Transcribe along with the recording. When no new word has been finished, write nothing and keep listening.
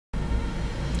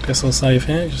guess I'll save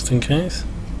here just in case.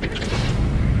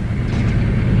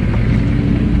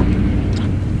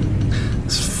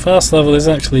 This first level is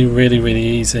actually really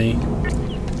easy.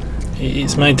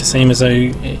 It's made to seem as though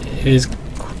it is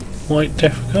quite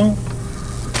difficult,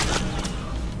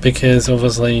 because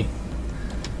obviously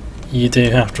you do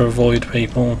have to avoid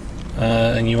people,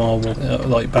 and you are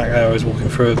like back there I was walking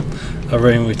through a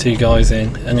room with two guys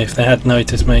in, and if they had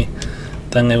noticed me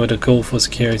then they would have called for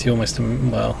security almost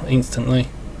instantly,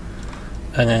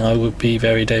 and then I would be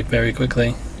very dead very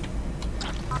quickly.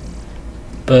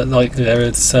 But like there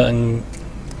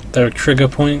are trigger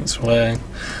points where,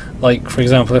 like for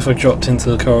example, if I dropped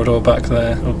into the corridor back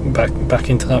there, or back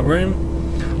into that room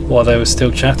while they were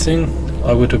still chatting,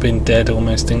 I would have been dead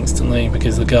almost instantly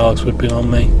because the guards would be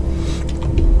on me.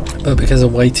 But because I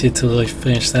waited till they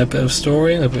finished their bit of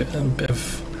story, a bit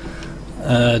of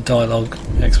dialogue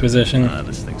exposition,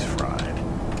 this thing's fried.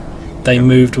 They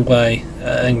moved away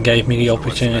and gave me the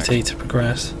opportunity to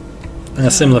progress. And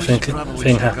a similar thing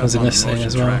happens in this scene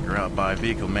as well. Out by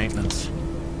vehicle maintenance.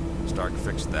 Stark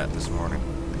fixed that this morning.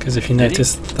 Because if you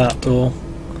notice that door,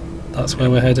 that's where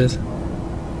we're headed.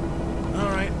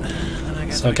 Alright,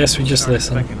 so I guess we just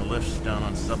listen. The lifts down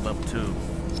on sub-level 2.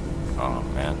 Oh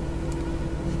man.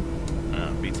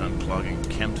 Beats unclogging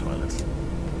chem toilets.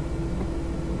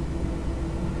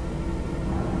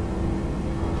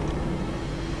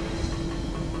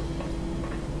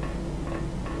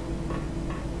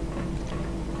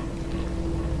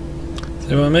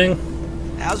 See what I mean?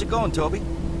 How's it going, Toby?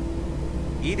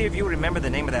 Either of you remember the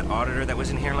name of that auditor that was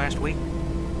in here last week?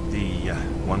 The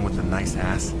one with the nice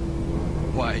ass?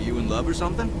 Why, are you in love or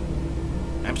something?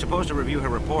 I'm supposed to review her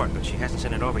report, but she hasn't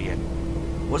sent it over yet.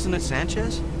 Wasn't it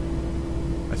Sanchez?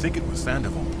 I think it was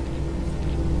Sandoval.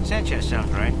 Sanchez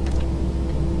sounds right.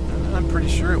 I'm pretty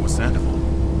sure it was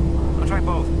Sandoval. I'll try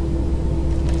both.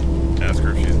 Ask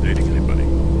her if she's dating anybody.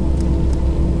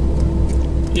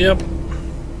 Yep.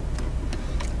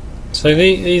 So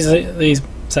these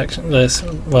sections,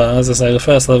 well, as I say, the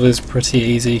first level is pretty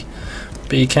easy,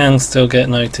 but you can still get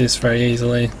noticed very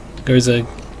easily. As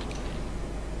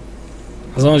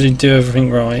long as you do everything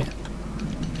right,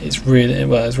 it's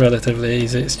relatively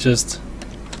easy. It's just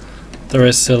there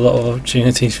is still a lot of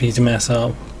opportunities for you to mess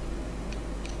up.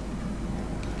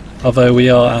 Although we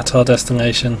are at our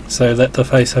destination, so let the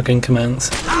face hugging commence.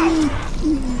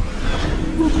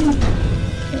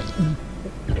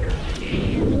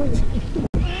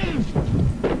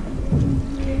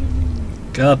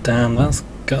 God damn, that's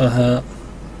gotta hurt.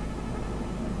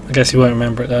 I guess you won't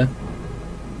remember it though.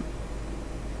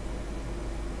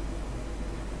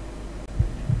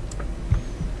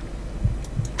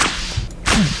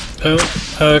 Oh,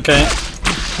 okay.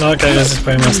 Okay, this is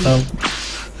pretty messed up.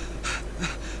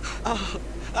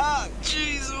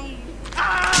 Jeez.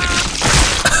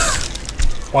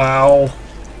 Wow.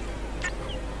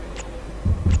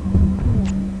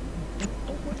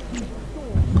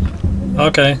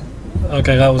 Okay.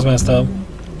 Okay, that was messed up.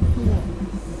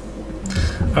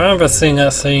 I remember seeing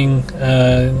that scene,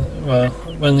 well,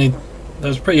 that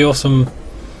was pretty awesome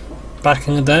back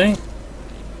in the day,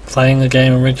 playing the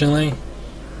game originally,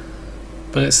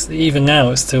 but even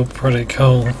now it's still pretty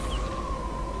cool. I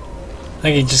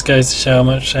think it just goes to show how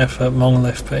much effort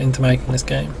Monolith put into making this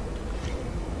game.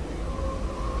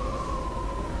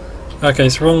 Okay,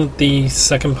 so we're on the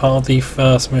second part of the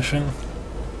first mission,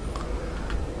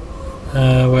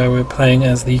 where we're playing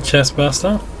as the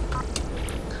chestburster.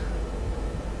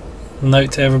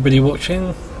 Note to everybody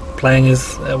watching, playing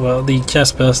as, well, the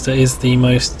chestburster is the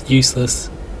most useless,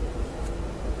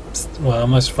 well,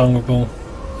 most vulnerable,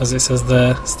 as it says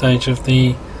there, stage of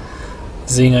the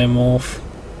xenomorph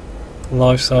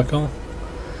life cycle.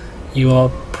 You are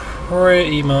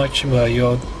pretty much, well, you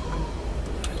are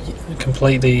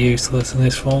completely useless in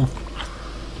this form.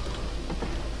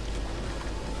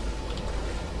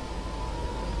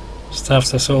 Just have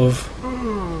to sort of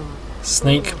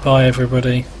sneak by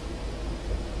everybody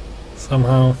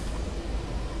somehow.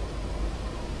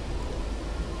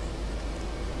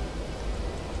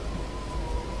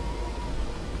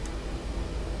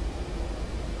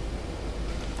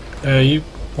 You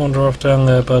wander off down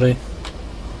there, buddy.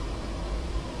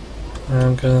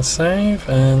 I'm gonna save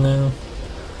and then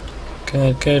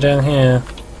gonna go down here.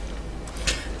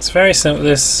 It's very simple.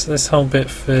 This whole bit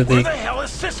for the. Where the hell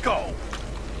is Cisco?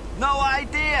 No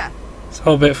idea. This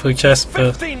whole bit for the chest.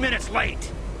 15 minutes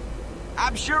late.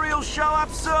 I'm sure he'll show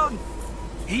up soon.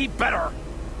 He better.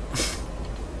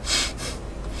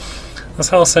 This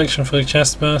whole section for the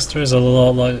chest burster is a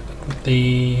lot like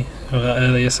the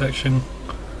earlier section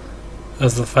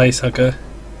as the face hugger.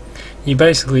 You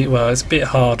basically, well, it's a bit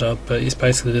harder, but it's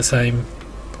basically the same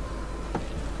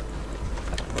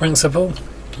principle.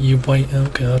 You wait. Oh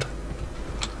god.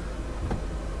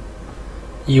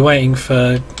 You're waiting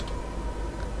for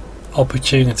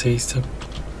opportunities to.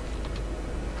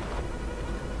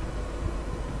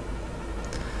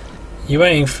 You're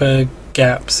waiting for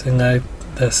gaps in their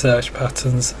search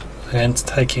patterns and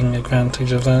taking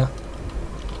advantage of that.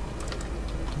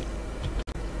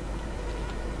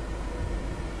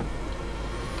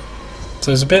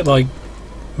 So it's a bit like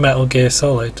Metal Gear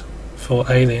Solid for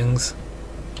aliens.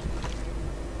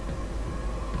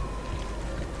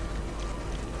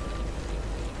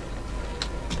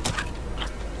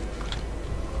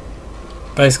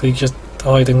 Basically just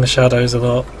hide in the shadows a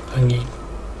lot and you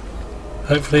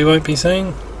hopefully won't be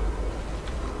seen.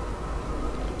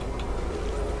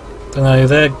 Don't know,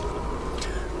 they're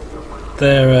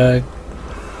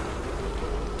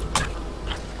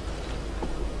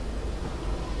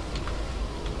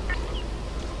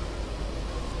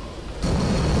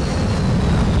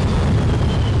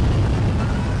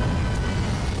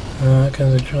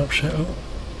kind of drop shit. Oh.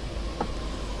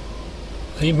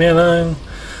 Leave me alone.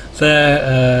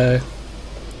 Their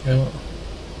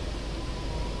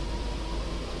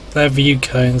view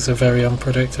cones are very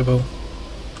unpredictable,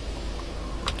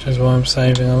 which is why I'm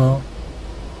saving a lot.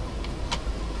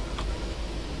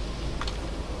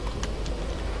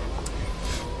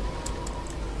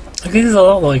 Like, this is a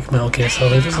lot like Metal Gear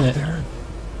Solid, isn't it?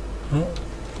 Oh.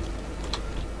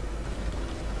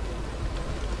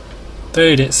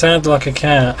 Dude, it sounded like a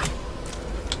cat.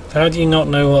 How do you not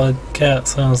know what a cat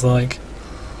sounds like?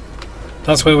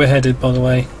 That's where we're headed, by the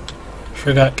way.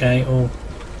 Through that gate, or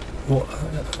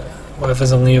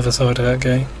whatever's on the other side of that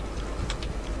gate.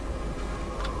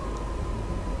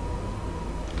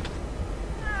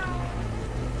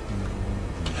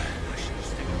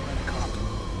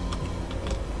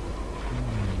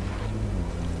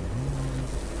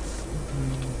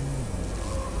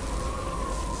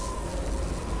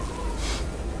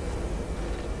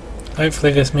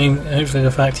 Hopefully hopefully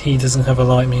the fact he doesn't have a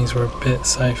light means we're a bit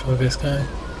safer with this guy.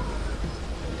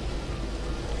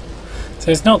 So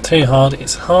it's not too hard,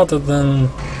 it's harder than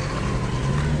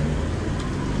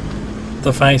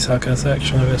the facehugger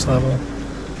section of this level.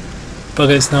 But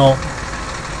it's not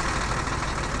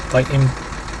like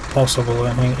impossible,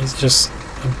 I think, it's just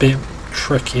a bit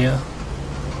trickier.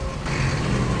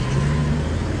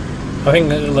 I think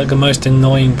that like the most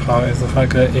annoying part is the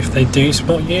fact that if they do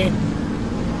spot you,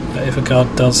 if a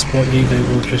guard does spot you, they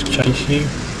will just chase you.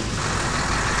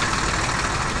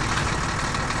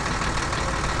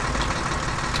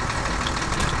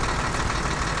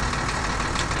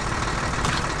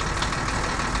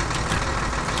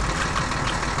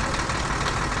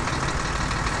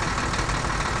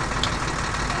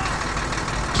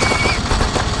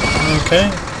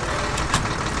 Okay.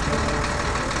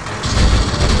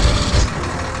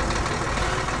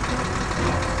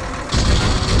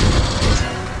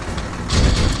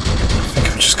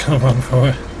 Run for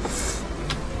it.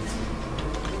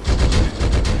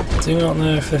 Do not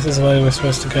know if this is the way we're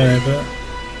supposed to go, but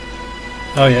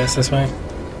oh yeah, it's this way.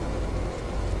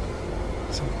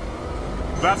 So.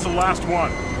 That's the last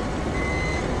one.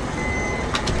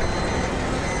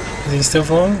 Is he still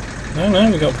following?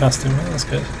 No, we got past him. That's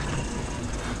good.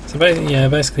 So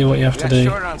basically what you have to do.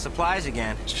 Short on supplies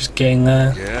again. Is just getting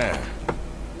there. Yeah.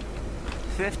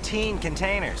 15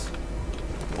 containers.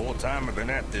 The whole time I've been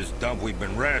at this dump, we've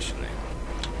been rationing.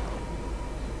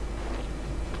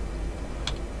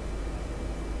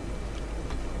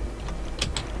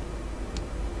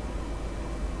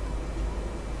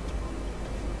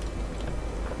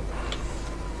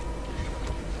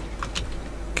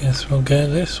 Guess we'll go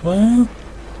this way.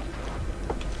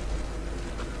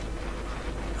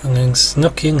 And then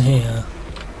snuck in here.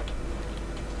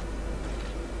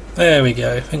 There we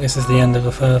go. I think this is the end of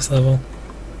the first level.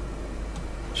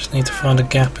 Just need to find a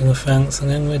gap in the fence and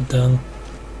then we're done.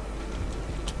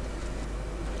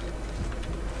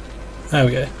 There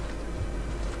we go.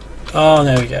 Oh,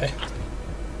 there we go.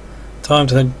 Time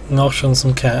to nosh on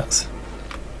some cats.